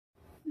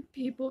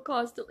people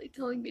constantly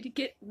telling me to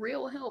get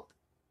real help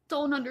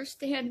don't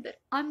understand that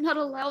I'm not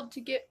allowed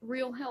to get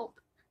real help.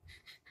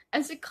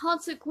 As a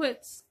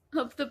consequence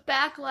of the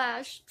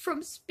backlash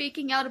from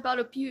speaking out about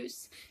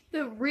abuse,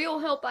 the real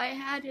help I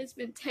had has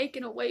been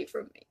taken away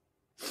from me.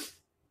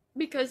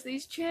 Because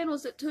these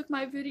channels that took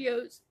my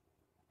videos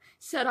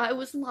said I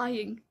was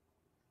lying,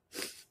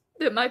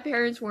 that my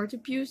parents weren't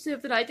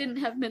abusive, that I didn't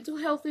have mental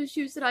health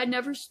issues, that I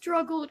never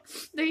struggled.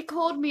 They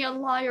called me a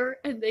liar,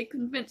 and they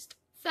convinced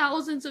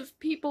thousands of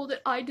people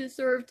that I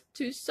deserved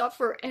to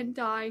suffer and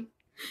die.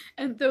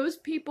 And those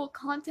people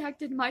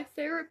contacted my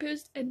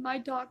therapist and my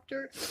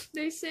doctor.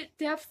 They sent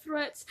death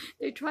threats.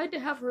 They tried to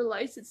have her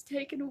license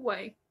taken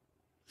away.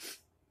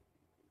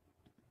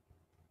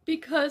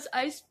 Because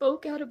I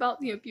spoke out about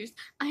the abuse,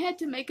 I had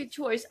to make a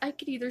choice. I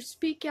could either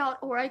speak out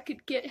or I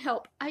could get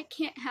help. I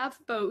can't have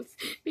both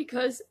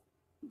because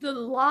the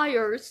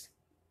liars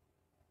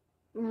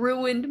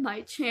ruined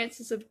my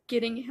chances of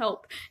getting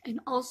help and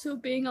also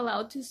being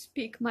allowed to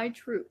speak my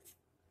truth.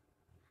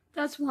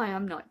 That's why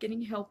I'm not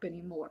getting help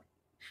anymore.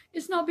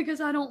 It's not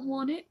because I don't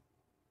want it.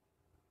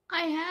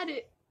 I had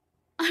it.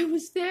 I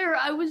was there.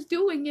 I was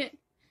doing it.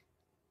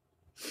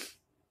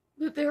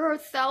 But there are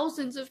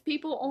thousands of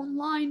people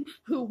online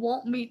who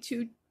want me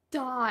to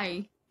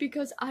die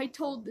because I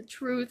told the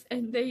truth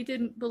and they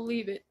didn't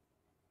believe it.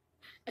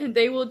 And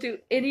they will do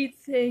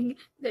anything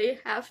they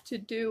have to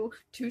do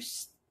to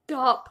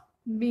stop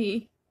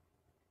me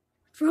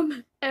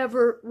from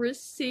ever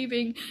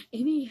receiving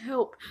any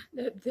help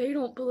that they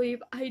don't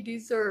believe I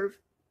deserve,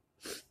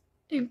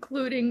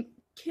 including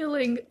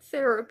killing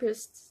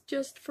therapists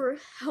just for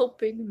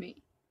helping me.